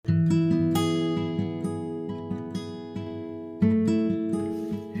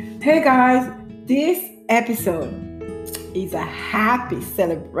Hey guys, this episode is a happy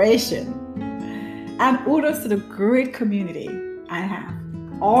celebration and kudos to the great community I have.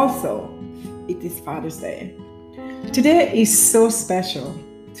 Also, it is Father's Day. Today is so special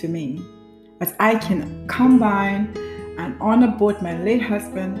to me as I can combine and honor both my late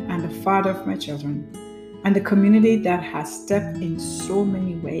husband and the father of my children and the community that has stepped in so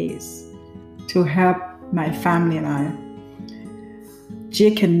many ways to help my family and I. Jay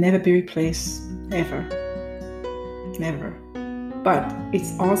can never be replaced, ever. Never. But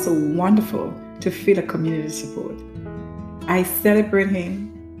it's also wonderful to feel a community support. I celebrate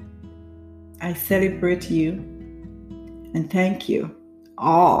him. I celebrate you. And thank you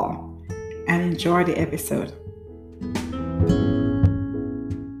all. And enjoy the episode.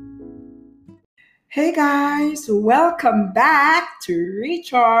 Hey guys, welcome back to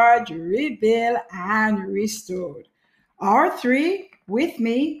Recharge, Rebuild, and Restored. R3 with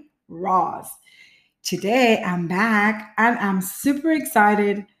me, Roz. Today I'm back and I'm super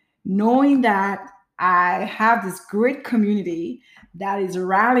excited knowing that I have this great community that is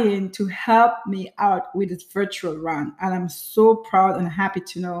rallying to help me out with this virtual run. And I'm so proud and happy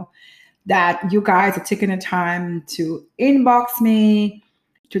to know that you guys are taking the time to inbox me,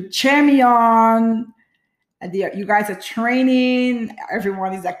 to cheer me on. You guys are training,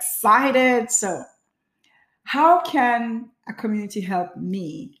 everyone is excited. So how can a community help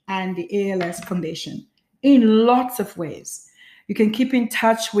me and the ALS Foundation? In lots of ways. You can keep in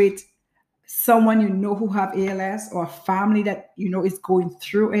touch with someone you know who have ALS or a family that you know is going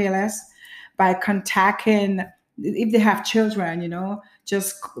through ALS by contacting, if they have children,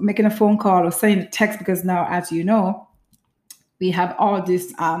 just making a phone call or sending a text, because now, as you know, we have all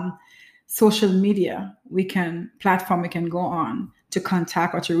this social media platform we can go on to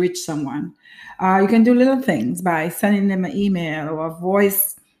contact or to reach someone. You can do little things by sending them an email or a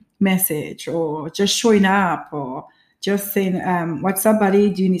voice message or just showing up or just saying, what's up, buddy?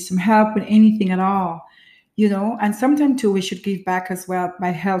 Do you need some help with anything at all? And sometimes too, we should give back as well by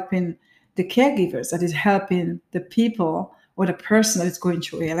helping the caregivers, that is helping the people or the person that is going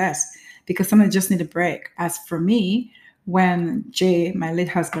through ALS, because somebody just need a break. As for me, when Jay, my late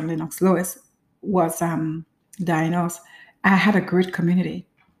husband, Lennox Lewis, was diagnosed, I had a great community.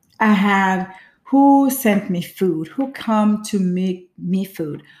 I had who sent me food, who come to make me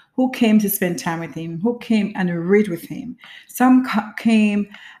food, who came to spend time with him, who came and read with him. Some came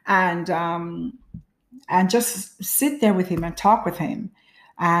and just sit there with him and talk with him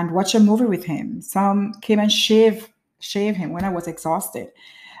and watch a movie with him. Some came and shave him when I was exhausted.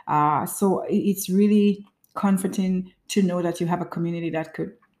 So it's really comforting to know that you have a community that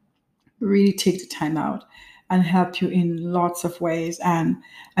could really take the time out and help you in lots of ways and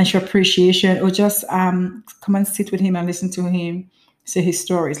show appreciation, or just come and sit with him and listen to him say his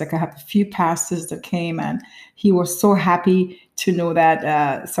stories. Like I have a few pastors that came and he was so happy to know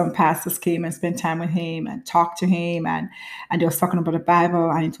that some pastors came and spent time with him and talked to him and they was talking about the Bible,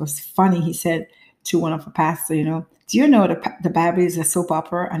 and it was funny. He said to one of the pastors, do you know the Bible is a soap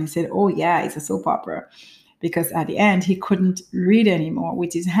opera? And he said, oh yeah, it's a soap opera. Because at the end, he couldn't read anymore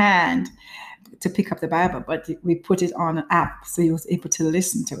with his hand to pick up the Bible, but we put it on an app, so he was able to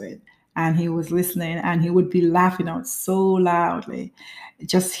listen to it. And he was listening, and he would be laughing out so loudly,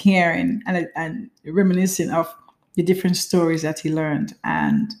 just hearing and reminiscing of the different stories that he learned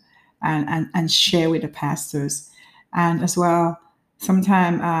and share with the pastors. And as well,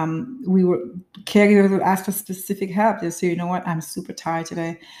 sometimes caregivers would ask for specific help. They'll say, you know what, I'm super tired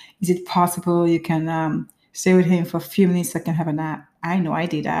today. Is it possible you can stay with him for a few minutes so I can have a nap? I know I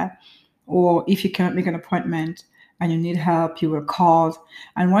did that. Or if you cannot make an appointment and you need help, you were called.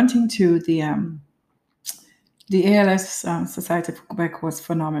 And one thing too, the ALS Society of Quebec was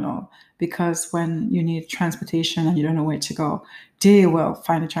phenomenal, because when you need transportation and you don't know where to go, they will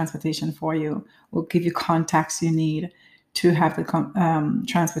find a transportation for you, will give you contacts you need to have the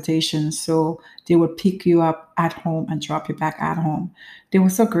transportation. So they would pick you up at home and drop you back at home. They were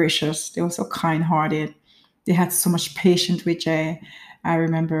so gracious. They were so kind-hearted. They had so much patience with Jay. I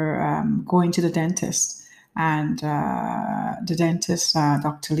remember going to the dentist, and the dentist,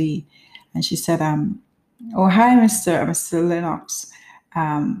 Dr. Lee, and she said, oh, hi, Mr. Lennox.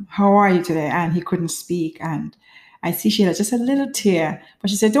 How are you today? And he couldn't speak. And I see she had just a little tear, but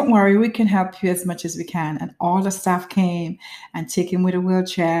she said, don't worry, we can help you as much as we can. And all the staff came and take him with a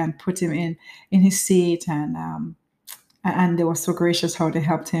wheelchair and put him in his seat. And they were so gracious how they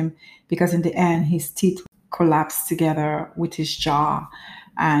helped him, because in the end, his teeth collapsed together with his jaw,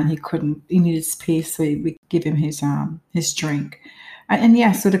 and he needed space, so we give him his drink. And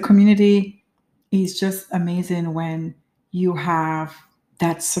yeah, so the community is just amazing when you have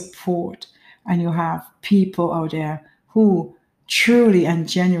that support, and you have people out there who truly and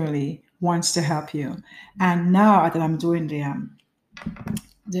genuinely wants to help you. And now that I'm doing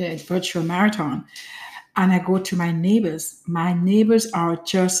the virtual marathon, and I go to my neighbors are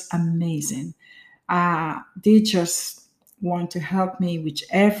just amazing. They just want to help me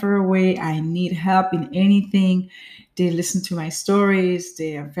whichever way I need help in anything. They listen to my stories.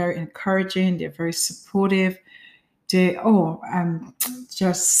 They are very encouraging. They're very supportive.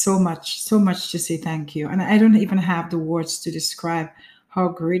 Just so much to say thank you. And I don't even have the words to describe how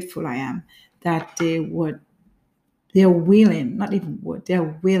grateful I am that they're willing, not even would,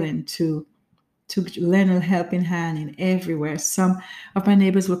 they're willing to lend a helping hand in everywhere. Some of my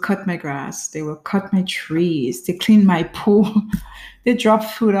neighbors will cut my grass, they will cut my trees, they clean my pool, they drop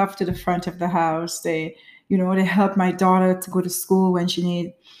food off to the front of the house. They help my daughter to go to school when she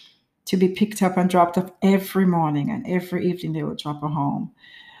needs to be picked up and dropped off every morning, and every evening they would drop her home.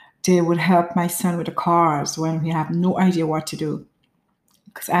 They would help my son with the cars when we have no idea what to do.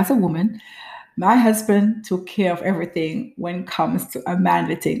 Because as a woman, my husband took care of everything when it comes to a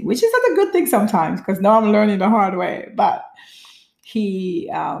manly thing, which is not a good thing sometimes because now I'm learning the hard way. But he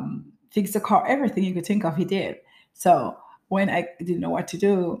fixed the car, everything you could think of, he did. So when I didn't know what to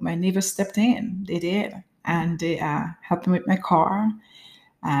do, my neighbors stepped in. They did. And they helped me with my car,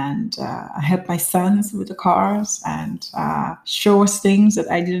 and I helped my sons with the cars, and show us things that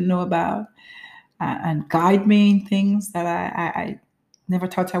I didn't know about, and guide me in things that I never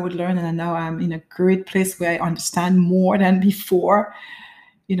thought I would learn. And now I'm in a great place where I understand more than before.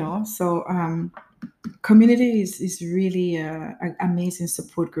 So community is really an amazing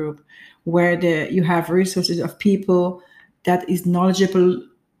support group where you have resources of people that is knowledgeable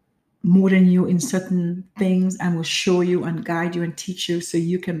more than you in certain things, and will show you and guide you and teach you so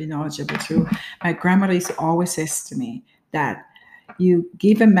you can be knowledgeable too. My grandmother used to always says to me that you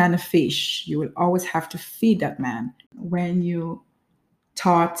give a man a fish, you will always have to feed that man. When you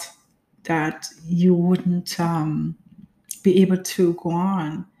thought that you wouldn't be able to go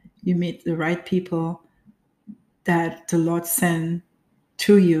on, you meet the right people that the Lord send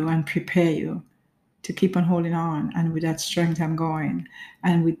to you and prepare you to keep on holding on. And with that strength, I'm going.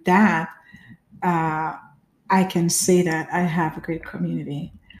 And with that, I can say that I have a great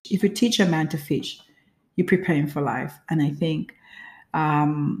community. If you teach a man to fish, you prepare him for life. And I think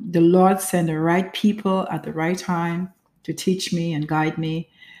the Lord sent the right people at the right time to teach me and guide me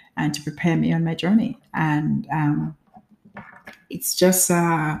and to prepare me on my journey. And it's just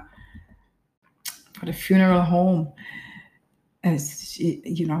for the funeral home. As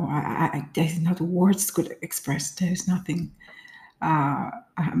there's not words could express. There's nothing. I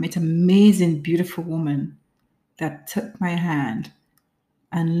met an amazing, beautiful woman that took my hand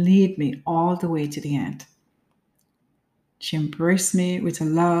and lead me all the way to the end. She embraced me with a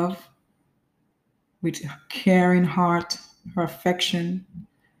love, with a caring heart, her affection,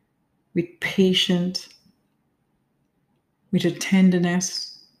 with patience, with a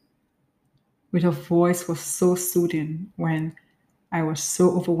tenderness, with her voice was so soothing when I was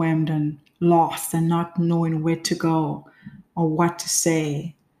so overwhelmed and lost and not knowing where to go or what to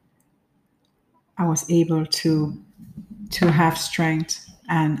say. I was able to have strength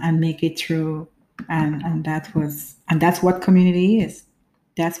and make it through. And that's what community is.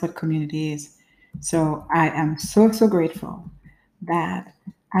 That's what community is. So I am so grateful that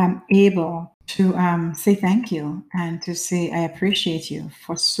I'm able to say thank you and to say I appreciate you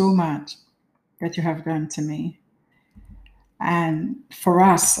for so much that you have done to me. And for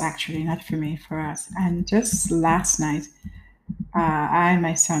us, actually, not for me, for us. And just last night, I and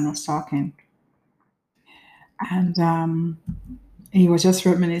my son was talking, and he was just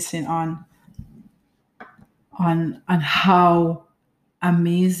reminiscing on how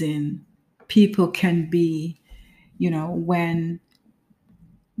amazing people can be, when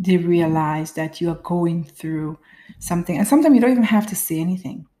they realize that you are going through something. And sometimes you don't even have to say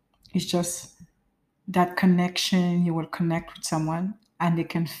anything. It's just that connection. You will connect with someone and they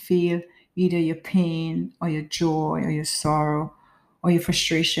can feel either your pain or your joy or your sorrow or your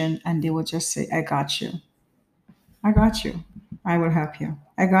frustration, and they will just say, I got you. I got you. I will help you.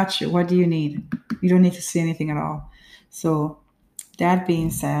 I got you. What do you need? You don't need to say anything at all. So that being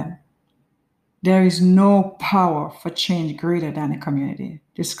said, there is no power for change greater than a community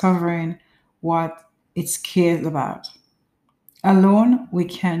discovering what it's cared about. Alone, we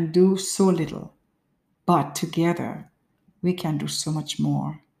can do so little, but together, we can do so much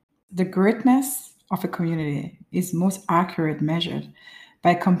more. The greatness of a community is most accurate measured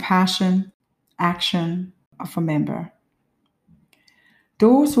by compassion, action of a member.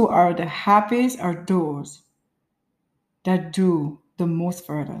 Those who are the happiest are those that do the most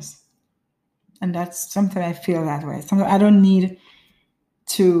for others. And that's something I feel that way. Sometimes I don't need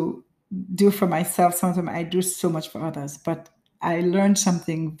to do for myself. Sometimes I do so much for others, but I learned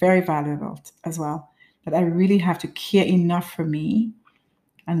something very valuable as well, that I really have to care enough for me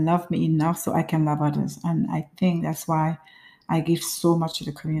and love me enough so I can love others. And I think that's why I give so much to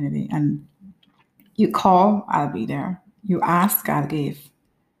the community. And you call, I'll be there. You ask, I'll give.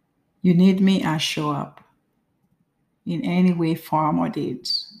 You need me, I'll show up in any way, form, or deed.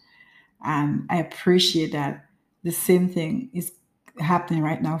 And I appreciate that the same thing is happening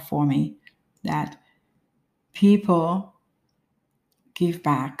right now for me, that people give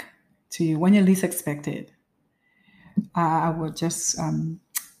back to you when you least expect it. I would just,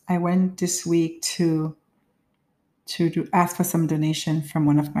 I went this week to ask for some donation from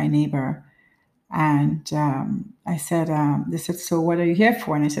one of my neighbor. And I said, they said, so what are you here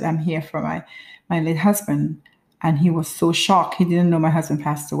for? And I said, I'm here for my late husband. And he was so shocked. He didn't know my husband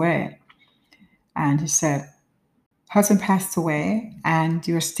passed away. And he said, husband passed away and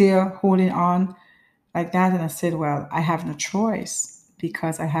you're still holding on like that? And I said, well, I have no choice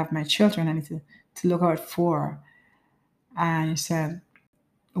because I have my children I need to look out for. And he said,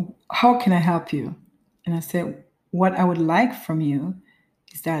 how can I help you? And I said, what I would like from you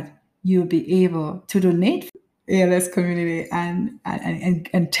is that you'll be able to donate for the ALS community and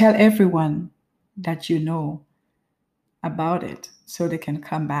tell everyone that you know about it so they can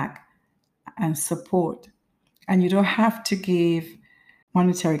come back and support. And you don't have to give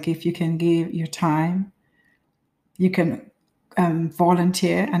monetary gift. You can give your time. You can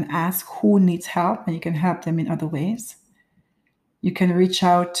volunteer and ask who needs help, and you can help them in other ways. You can reach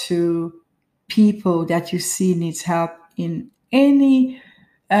out to people that you see needs help in any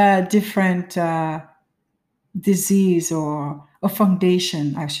different disease or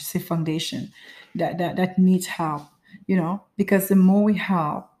foundation, I should say foundation, that needs help, because the more we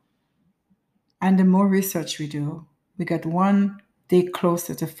help and the more research we do, we get one day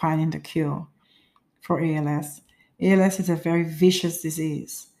closer to finding the cure for ALS. ALS is a very vicious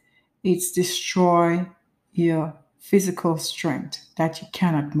disease. It's destroy your physical strength that you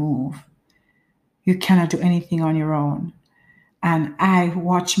cannot move. You cannot do anything on your own. And I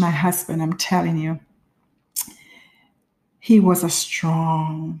watch my husband, I'm telling you, he was a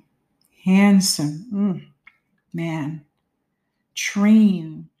strong, handsome man,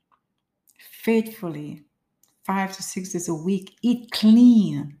 trained faithfully 5 to 6 days a week, eat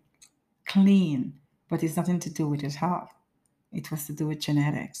clean, but it's nothing to do with his health. It was to do with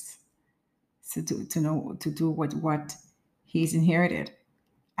genetics, to do what he's inherited,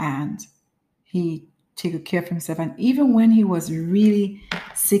 and he took care of himself. And even when he was really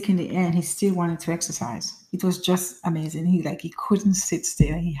sick in the end, he still wanted to exercise. It was just amazing. He couldn't sit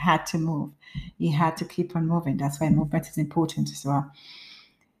still. He had to move. He had to keep on moving. That's why movement is important as well.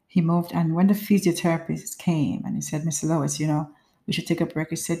 He moved, and when the physiotherapist came and he said, Mr. Lewis, we should take a break.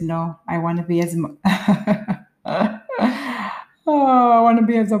 He said, no, I want to be as I want to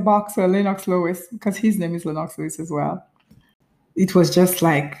be as a boxer, Lennox Lewis, because his name is Lennox Lewis as well. It was just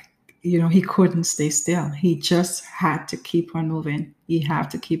like, he couldn't stay still. He just had to keep on moving. He had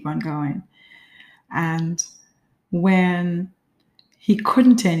to keep on going. And when he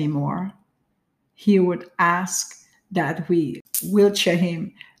couldn't anymore, he would ask that we wheelchair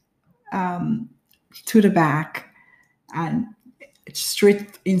him to the back and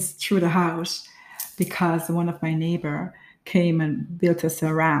straight in through the house, because one of my neighbor came and built us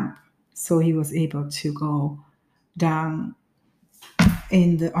a ramp, so he was able to go down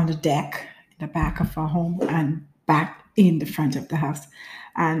on the deck in the back of our home and back in the front of the house.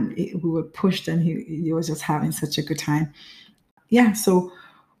 And we were pushed, and he was just having such a good time. Yeah, so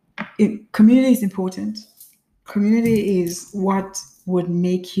community is important. Community is what would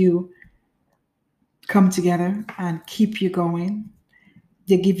make you come together and keep you going.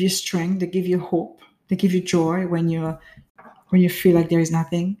 They give you strength, they give you hope, they give you joy when you feel like there is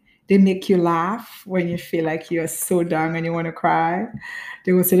nothing. They make you laugh when you feel like you're so down and you want to cry.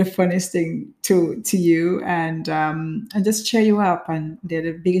 They will say the funniest thing to you and just cheer you up. And they're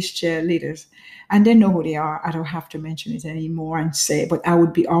the biggest cheerleaders. And they know who they are. I don't have to mention it anymore and say, but I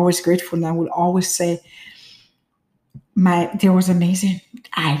would be always grateful. And I would always say, they was amazing.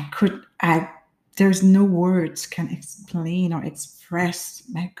 There's no words can explain or express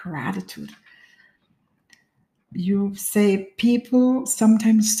my gratitude. You say people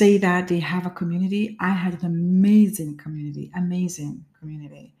sometimes say that they have a community. I had an amazing community. And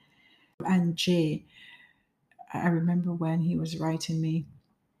Jay, I remember when he was writing me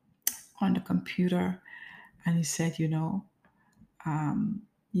on the computer, and he said, you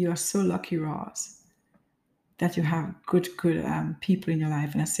are so lucky, Roz, that you have good people in your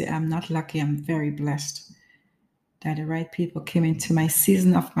life. And I say, I'm not lucky, I'm very blessed that the right people came into my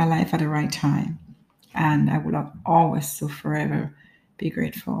season of my life at the right time. And I will always, so forever, be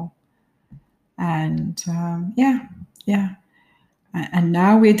grateful. And yeah. And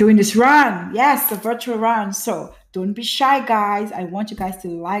now we're doing this run. Yes, the virtual run. So don't be shy, guys. I want you guys to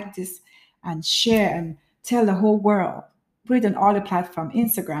like this and share and tell the whole world. Put it on all the platforms: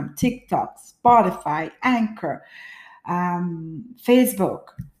 Instagram, TikTok, Spotify, Anchor, Facebook,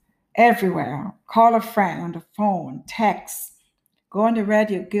 everywhere. Call a friend on the phone, text, go on the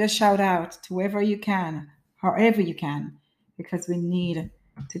radio, give a shout out to whoever you can, however you can, because we need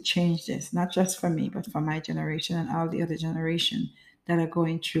to change this, not just for me, but for my generation and all the other generation that are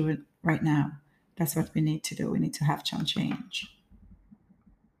going through it right now. That's what we need to do. We need to have some change.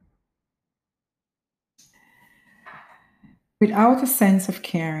 Without a sense of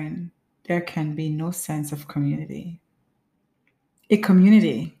caring, there can be no sense of community. A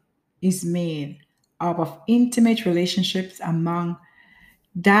community is made up of intimate relationships among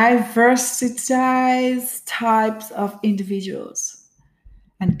diversitized types of individuals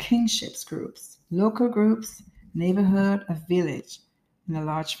and kinships groups, local groups, neighborhood, a village, and a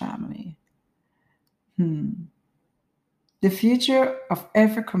large family. The future of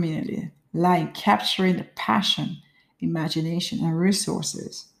every community lies in capturing the passion, imagination, and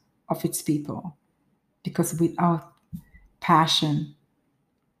resources of its people. Because without passion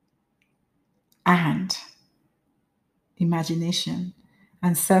and imagination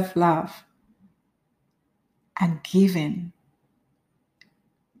and self-love and giving,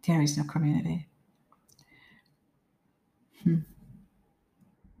 there is no community.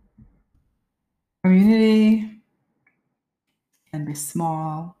 Community can be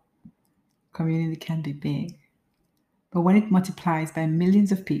small, community can be big, but when it multiplies by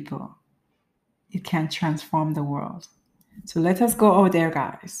millions of people, it can transform the world. So let us go out there,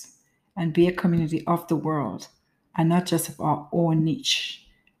 guys, and be a community of the world and not just of our own niche.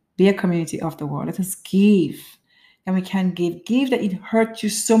 Be a community of the world. Let us give, and we can give that it hurts you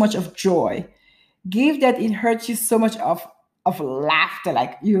so much of joy. Give that it hurts you so much of laughter,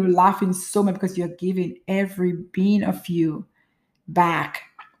 like you're laughing so much because you're giving every being of you back,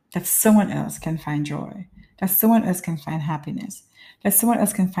 that someone else can find joy, that someone else can find happiness, that someone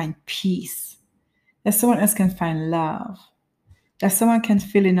else can find peace, that someone else can find love, that someone can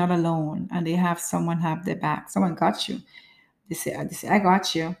feel not alone and they have someone have their back. Someone got you. They say, I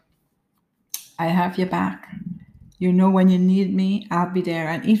got you. I have your back. You know, when you need me, I'll be there.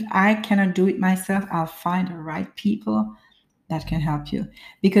 And if I cannot do it myself, I'll find the right people that can help you.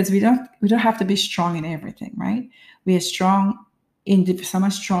 Because we don't have to be strong in everything, right? We are strong some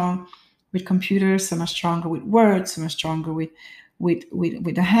are strong with computers, some are stronger with words, some are stronger with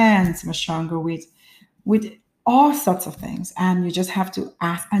the hands, some are stronger with all sorts of things. And you just have to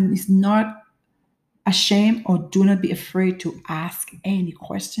ask. And it's not a shame, or do not be afraid to ask any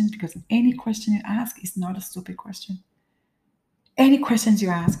questions, because any question you ask is not a stupid question. Any questions you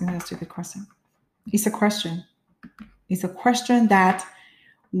ask is not a stupid question. It's a question. It's a question that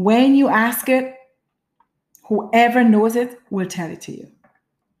when you ask it, whoever knows it will tell it to you.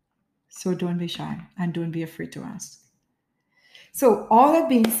 So don't be shy and don't be afraid to ask. So all that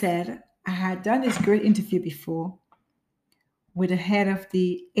being said, I had done this great interview before with the head of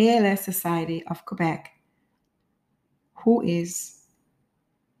the ALS Society of Quebec, who is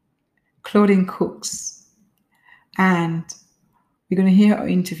Claudine Cooks. And we're going to hear her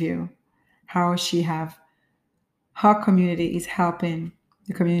interview, how her community is helping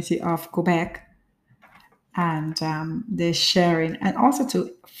the community of Quebec, and they're sharing. And also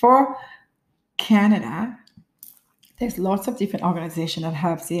for Canada, there's lots of different organizations that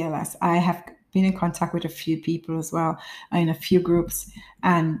help ALS. I have been in contact with a few people as well, in a few groups,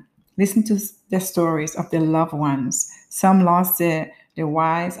 and listen to their stories of their loved ones. Some lost their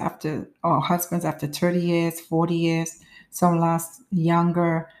wives or husbands after 30 years, 40 years. Some lost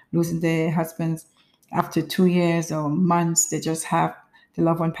younger, losing their husbands after 2 years or months. They just have the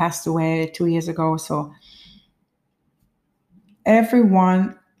loved one passed away 2 years ago. So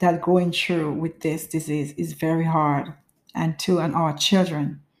everyone that going through with this disease is very hard, and our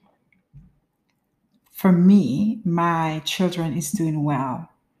children. For me, my children is doing well,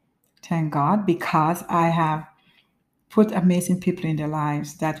 thank God, because I have put amazing people in their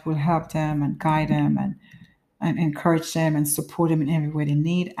lives that will help them and guide them and encourage them and support them in every way they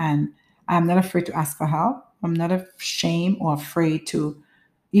need. And I'm not afraid to ask for help. I'm not ashamed or afraid to,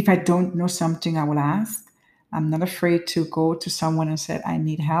 if I don't know something, I will ask. I'm not afraid to go to someone and say, I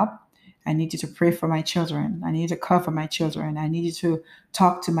need help. I need you to pray for my children. I need you to cover my children. I need you to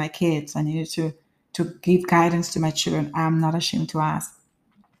talk to my kids. I need you to to give guidance to my children, I'm not ashamed to ask.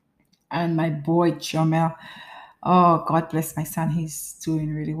 And my boy Jomel, oh, God bless my son. He's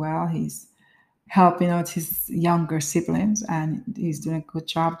doing really well. He's helping out his younger siblings and he's doing a good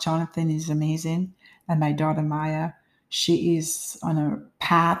job. Jonathan is amazing. And my daughter Maya, she is on a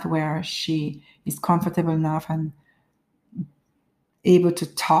path where she is comfortable enough and able to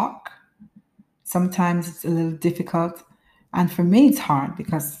talk. Sometimes it's a little difficult. And for me, it's hard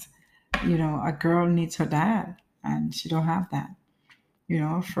because, a girl needs her dad and she don't have that,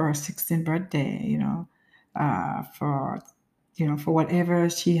 for her 16th birthday, for for whatever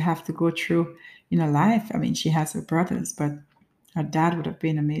she have to go through in her life. I mean, she has her brothers, but her dad would have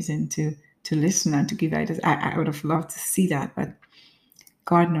been amazing to listen and to give ideas. I would have loved to see that, but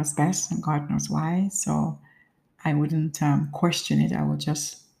God knows best and God knows why. So I wouldn't question it. I would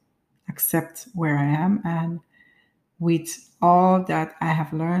just accept where I am, and with all that I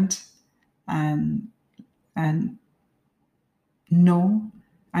have learned and and know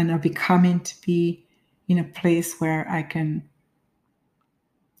and are becoming to be in a place where I can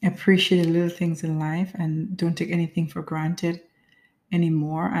appreciate the little things in life and don't take anything for granted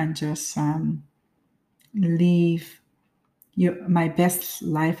anymore and just live my best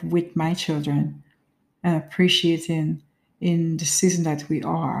life with my children and appreciating in the season that we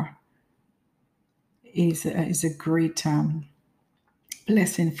are is a great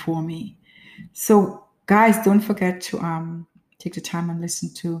blessing for me. So guys, don't forget to take the time and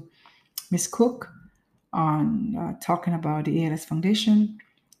listen to Miss Cook on talking about the ALS Foundation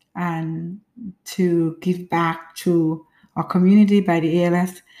and to give back to our community by the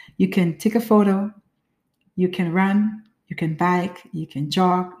ALS. You can take a photo, you can run, you can bike, you can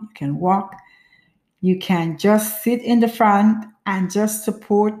jog, you can walk, you can just sit in the front and just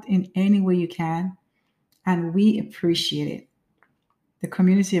support in any way you can. And we appreciate it. The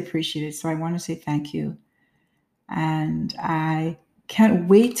community appreciates it. So I want to say thank you. And I can't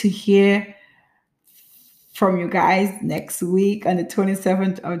wait to hear from you guys next week on the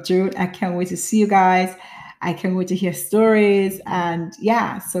 27th of June. I can't wait to see you guys. I can't wait to hear stories. And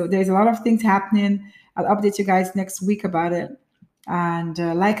yeah, so there's a lot of things happening. I'll update you guys next week about it. And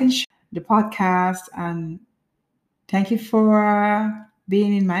like and share the podcast. And thank you for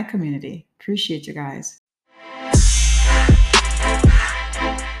being in my community. Appreciate you guys.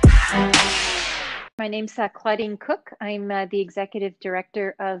 My name's Claudine Cook. I'm the Executive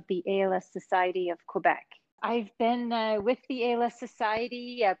Director of the ALS Society of Quebec. I've been with the ALS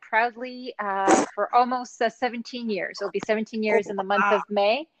Society proudly for almost 17 years. It'll be 17 years in the month of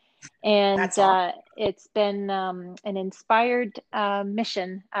May. And awesome. It's been an inspired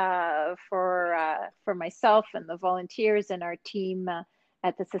mission for myself and the volunteers and our team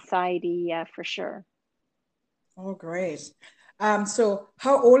at the Society for sure. Oh, great. So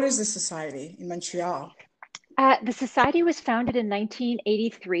how old is the Society in Montreal? The Society was founded in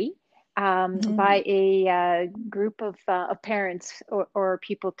 1983 by a group of parents or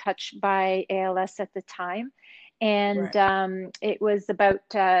people touched by ALS at the time. And right. It was about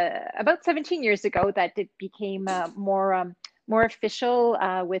 17 years ago that it became more official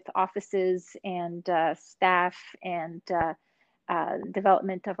with offices and staff and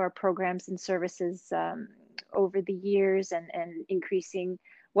development of our programs and services over the years and increasing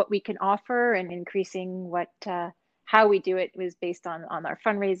what we can offer and increasing what how we do it was based on our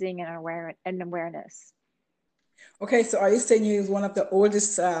fundraising and awareness. Okay, so are you saying you're one of the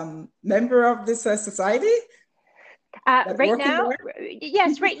oldest member of this society? Right now,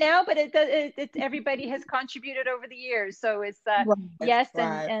 yes, right now, but it everybody has contributed over the years. So it's yes,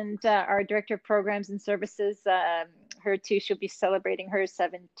 right. and our director of programs and services, her too, she'll be celebrating her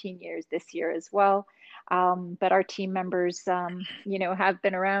 17 years this year as well. But our team members, have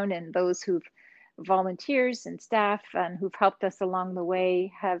been around, and those who've volunteers and staff and who've helped us along the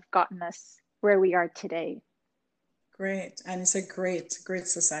way have gotten us where we are today. Great, and it's a great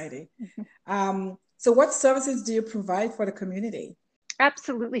society. Mm-hmm. So what services do you provide for the community?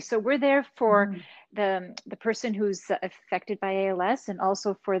 Absolutely. So we're there for the person who's affected by ALS and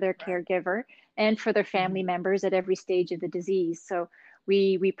also for their caregiver and for their family members at every stage of the disease. So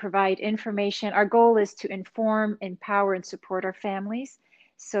we provide information. Our goal is to inform, empower, and support our families.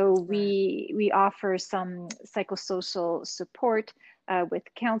 So we offer some psychosocial support with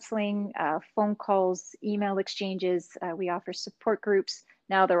counseling, phone calls, email exchanges. We offer support groups.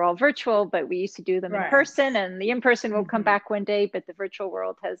 Now they're all virtual, but we used to do them in person, and the in-person will come back one day, but the virtual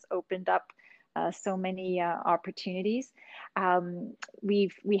world has opened up so many opportunities.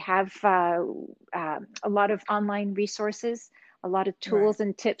 We have a lot of online resources, a lot of tools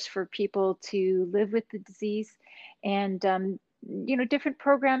and tips for people to live with the disease. And different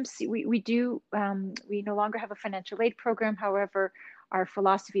programs. We do, we no longer have a financial aid program. However, our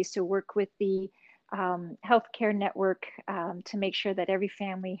philosophy is to work with the healthcare network to make sure that every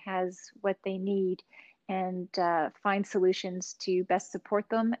family has what they need, and find solutions to best support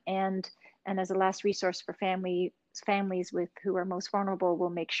them. And as a last resource for families with who are most vulnerable, we'll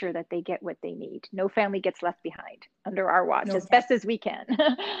make sure that they get what they need. No family gets left behind under our watch, as best as we can.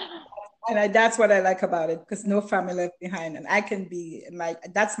 And that's what I like about it, because no family left behind. And I can be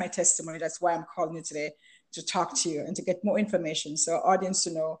that's my testimony. That's why I'm calling you today, to talk to you and to get more information, so our audience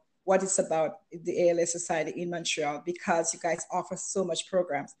to know what it's about, the ALS Society in Montreal, because you guys offer so much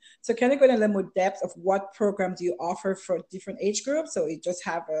programs. So can you go in a little more depth of what program do you offer for different age groups? So you just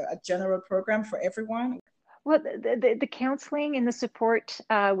have a general program for everyone? Well, the counseling and the support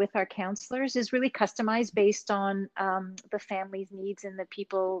with our counselors is really customized based on the family's needs and the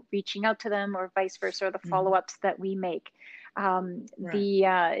people reaching out to them, or vice versa, or the follow-ups that we make. In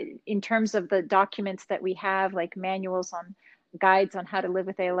terms of the documents that we have, like manuals on guides on how to live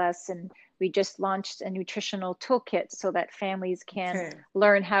with ALS, and we just launched a nutritional toolkit so that families can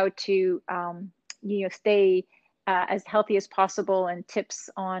learn how to stay as healthy as possible, and tips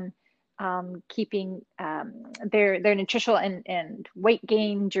on keeping their nutritional and weight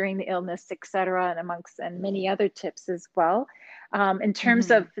gain during the illness, etc., and many other tips as well. In terms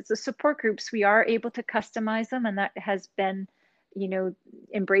of the support groups, we are able to customize them, and that has been,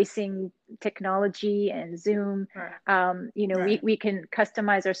 embracing technology and Zoom. We can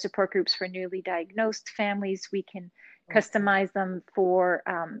customize our support groups for newly diagnosed families. We can customize them for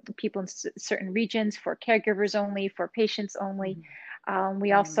people in certain regions, for caregivers only, for patients only.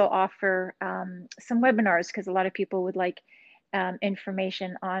 We also offer some webinars, because a lot of people would like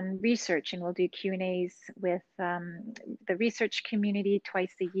information on research, and we'll do Q&As with the research community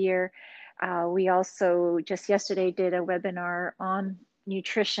twice a year. We also just yesterday did a webinar on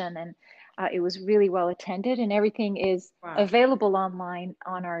nutrition, and it was really well attended, and everything is available online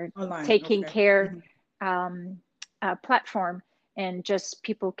on our Taking Care platform, and just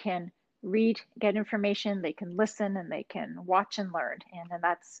people can read, get information, they can listen, and they can watch and learn, and then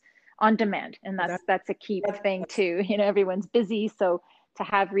that's on demand, and that's a key thing too. Everyone's busy, so to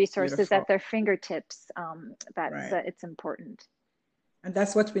have resources at their fingertips, it's important. And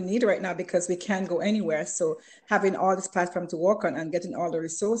that's what we need right now, because we can't go anywhere. So having all this platform to work on and getting all the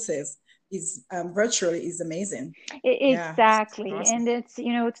resources is virtually is amazing. Exactly. Yeah, awesome. And it's,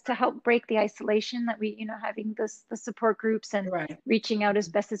 it's to help break the isolation that we, having the support groups and reaching out as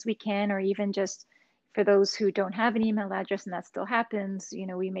best as we can, or even just for those who don't have an email address, and that still happens,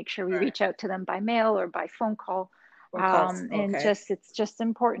 we make sure we reach out to them by mail or by phone call. And it's just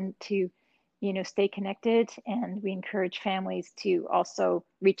important to, stay connected, and we encourage families to also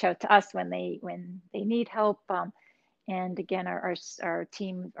reach out to us when they need help. And again, our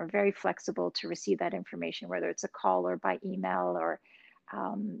team are very flexible to receive that information, whether it's a call or by email, or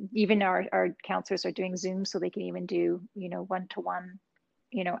even our counselors are doing Zoom, so they can even do, one-to-one,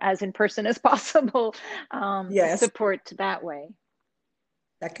 as in person as possible, support that way.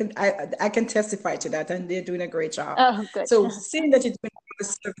 I can testify to that, and they're doing a great job. Oh, good. So seeing that you're doing all the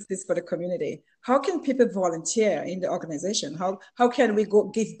services for the community, how can people volunteer in the organization? How can we go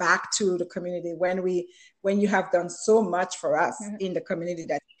give back to the community when you have done so much for us in the community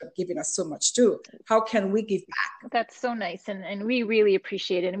that you're giving us so much too? How can we give back? That's so nice, and we really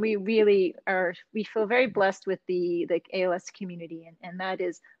appreciate it, and we feel very blessed with the ALS community, and that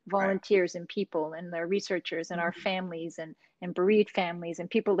is volunteers and people, and their researchers, and our families, and bereaved families,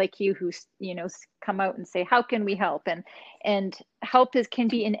 and people like you who come out and say, how can we help? And help can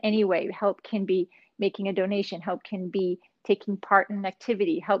be in any way. Help can be making a donation. Help can be taking part in an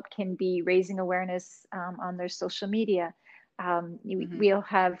activity. Help can be raising awareness on their social media. We'll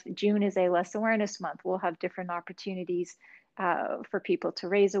have, June is ALS Awareness Month. We'll have different opportunities for people to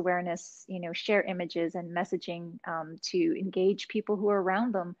raise awareness, share images and messaging to engage people who are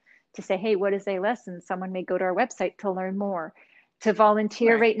around them, to say, hey, what is ALS? And someone may go to our website to learn more. To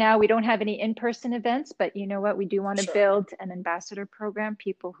volunteer right now, we don't have any in-person events, but you know what? We do want to build an ambassador program,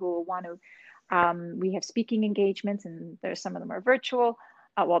 people who will want to, we have speaking engagements, and some of them are virtual.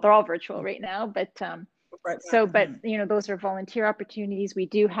 Well, they're all virtual right now, but those are volunteer opportunities. We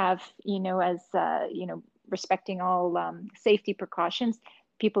do have, respecting all safety precautions,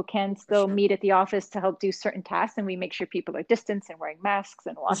 people can still meet at the office to help do certain tasks, and we make sure people are distanced and wearing masks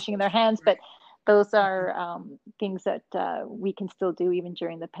and washing their hands. But those are things that we can still do even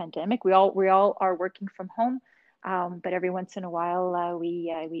during the pandemic. We all are working from home, but every once in a while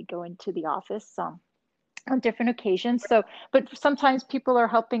we go into the office on different occasions. So, but sometimes people are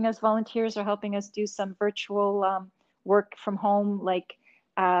helping us, volunteers are helping us do some virtual work from home, like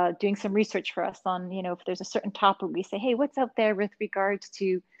doing some research for us on, if there's a certain topic, we say, hey, what's out there with regards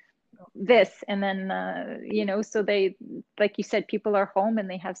to this? And then, so they, like you said, people are home and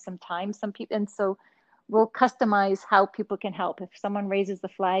they have some time, some people, and so we'll customize how people can help. If someone raises the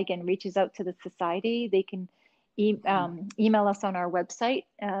flag and reaches out to the society, they can email us on our website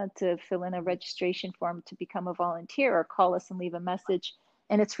to fill in a registration form to become a volunteer, or call us and leave a message.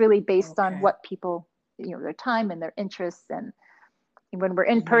 And it's really based on what people, their time and their interests. And when we're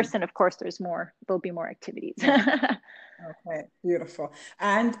in person, of course, there'll be more activities. Okay, beautiful.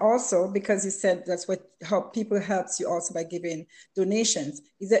 And also, because you said that's how people helps you also by giving donations.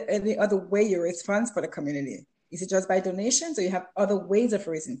 Is there any other way you raise funds for the community? Is it just by donations, or you have other ways of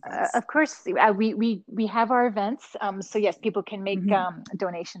raising funds? Of course, we have our events. So yes, people can make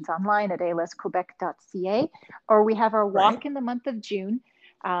donations online at alsquebec.ca, or we have our walk in the month of June.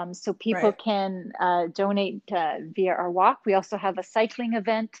 So people can donate via our walk. We also have a cycling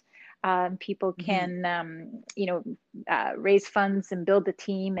event. People can, raise funds and build a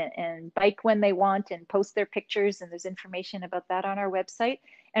team and bike when they want and post their pictures. And there's information about that on our website.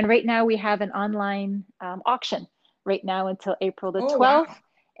 And right now we have an online auction right now until April the 12th. Wow.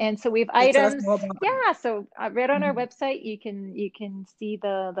 And so we have items. Yeah. So right on our website, you can see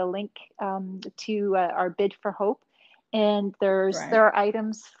the link to our Bid for Hope. And there are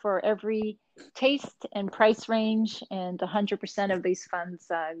items for every taste and price range, and 100% of these funds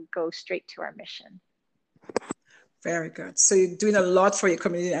go straight to our mission. Very good. So you're doing a lot for your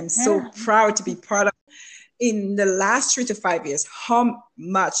community. I'm so proud to be part of. In the last 3 to 5 years, how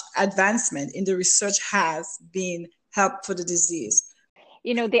much advancement in the research has been helped for the disease?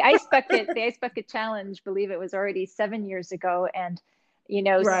 The Ice Bucket Challenge, believe it was already 7 years ago, and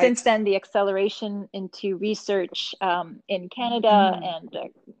since then, the acceleration into research in Canada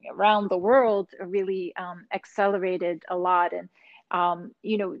and around the world really accelerated a lot. And,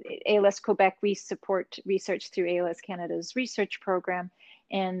 ALS Quebec, we support research through ALS Canada's research program.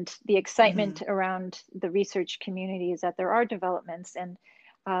 And the excitement around the research community is that there are developments. And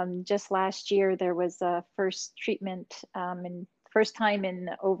just last year, there was a first treatment, and first time in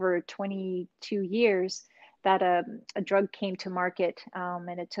over 22 years, that a drug came to market,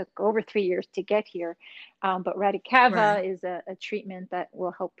 and it took over 3 years to get here. But Radicava is a treatment that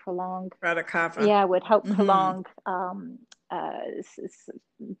will help prolong. Radicava. Yeah, would help prolong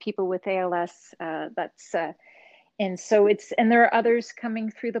people with ALS. And so and there are others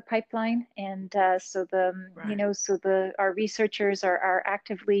coming through the pipeline. And so our researchers are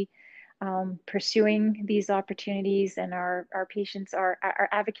actively pursuing these opportunities, and our patients are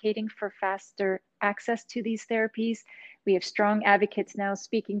advocating for faster access to these therapies. We have strong advocates now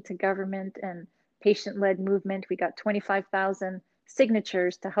speaking to government and patient-led movement. We got 25,000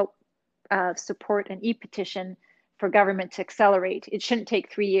 signatures to help support an e-petition for government to accelerate. It shouldn't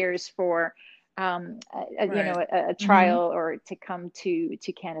take 3 years for a trial or to come to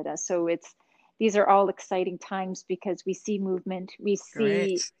Canada. So these are all exciting times because we see movement, we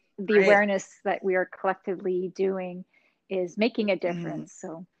see the awareness that we are collectively doing is making a difference.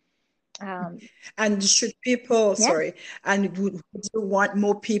 So, and should people, and would you want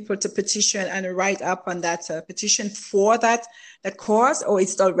more people to petition and write up on that petition for that cause, or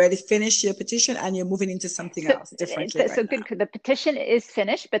it's already finished, your petition, and you're moving into something else differently? Good. The petition is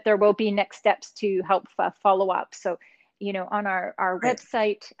finished, but there will be next steps to help follow up. So, on our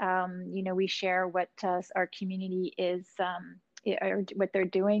website, we share what our community is, what they're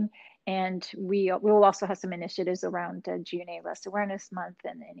doing. And we will also have some initiatives around June ALS Awareness Month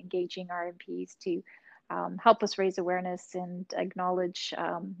and engaging our MPs to help us raise awareness and acknowledge,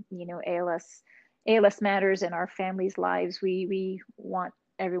 ALS matters in our families' lives. We want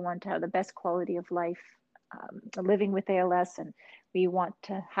everyone to have the best quality of life living with ALS, and we want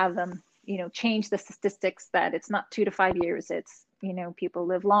to have them, change the statistics that it's not 2 to 5 years. It's, people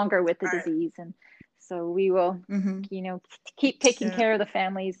live longer with the disease. And so we will, keep taking care of the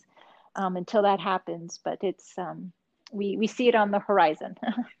families until that happens, but it's we see it on the horizon.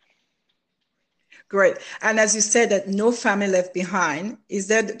 Great. And as you said, that no family left behind, is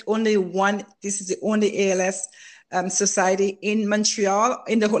there only one? This is the only ALS society in Montreal,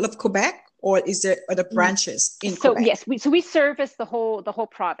 in the whole of Quebec, or is there other branches in Quebec? Yes, we service the whole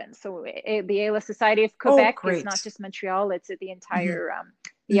province. So the ALS Society of Quebec is not just Montreal; it's the entire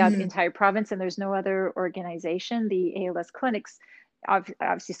entire province, and there's no other organization. The ALS clinics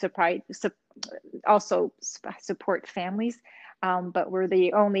obviously also support families. but we're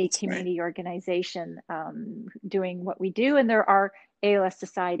the only community organization doing what we do. And there are ALS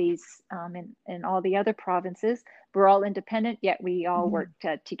societies in all the other provinces. We're all independent, yet we all work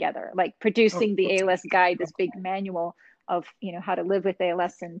together, like producing the ALS guide, this big manual of how to live with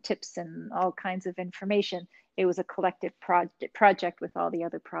ALS and tips and all kinds of information. It was a collective project with all the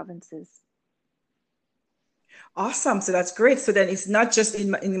other provinces. Awesome. So that's great. So then it's not just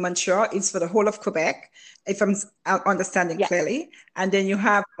in Montreal, it's for the whole of Quebec, if I'm understanding clearly. And then you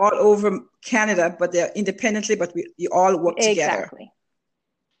have all over Canada, but they're independently, but you all work together. Exactly.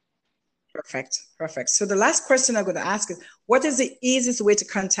 Perfect. So the last question I'm going to ask is, what is the easiest way to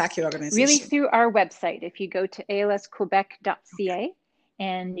contact your organization? Really through our website. If you go to alsquebec.ca,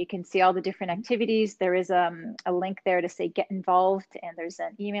 and you can see all the different activities. There is a link there to say get involved, and there's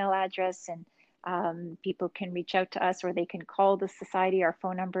an email address, and people can reach out to us, or they can call the society. Our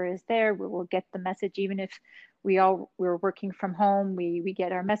phone number is there. We will get the message, even if we're working from home. We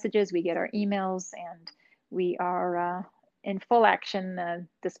get our messages, we get our emails, and we are in full action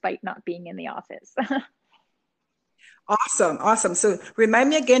despite not being in the office. Awesome. So remind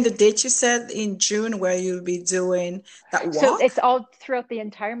me again the date you said in June where you'll be doing that walk. So it's all throughout the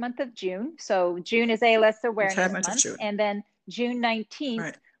entire month of June. So June is ALS Awareness Month, and then June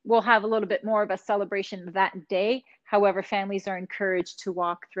 19th. We'll have a little bit more of a celebration that day. However, families are encouraged to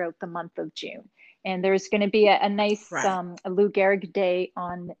walk throughout the month of June. And there's going to be a nice Lou Gehrig Day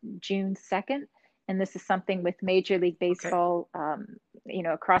on June 2nd. And this is something with Major League Baseball,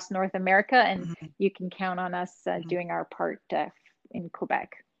 across North America. And you can count on us doing our part in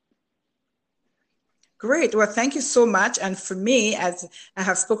Quebec. Great. Well, thank you so much. And for me, as I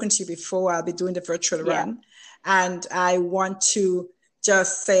have spoken to you before, I'll be doing the virtual run. And I want to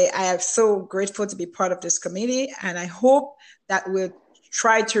just say I am so grateful to be part of this community, and I hope that we'll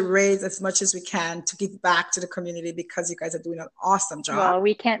try to raise as much as we can to give back to the community, because you guys are doing an awesome job. Well,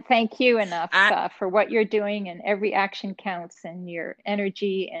 we can't thank you enough for what you're doing, and every action counts, and your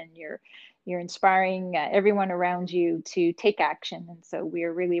energy, and you're inspiring everyone around you to take action, and so we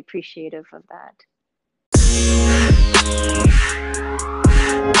are really appreciative of that.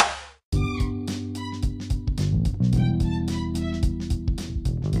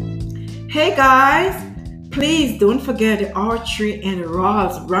 Hey guys, please don't forget the Archery and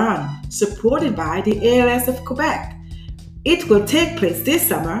Rolls Run, supported by the ALS of Quebec. It will take place this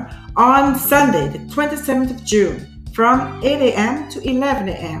summer on Sunday, the 27th of June, from 8 a.m. to 11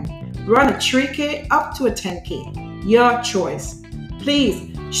 a.m. Run a 3K up to a 10K, your choice.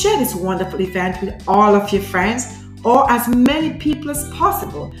 Please share this wonderful event with all of your friends, or as many people as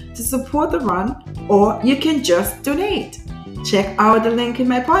possible to support the run, or you can just donate. Check out the link in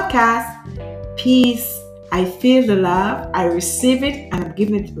my podcast. Peace. I feel the love, I receive it, and I'm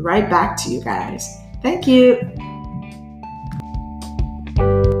giving it right back to you guys. Thank you.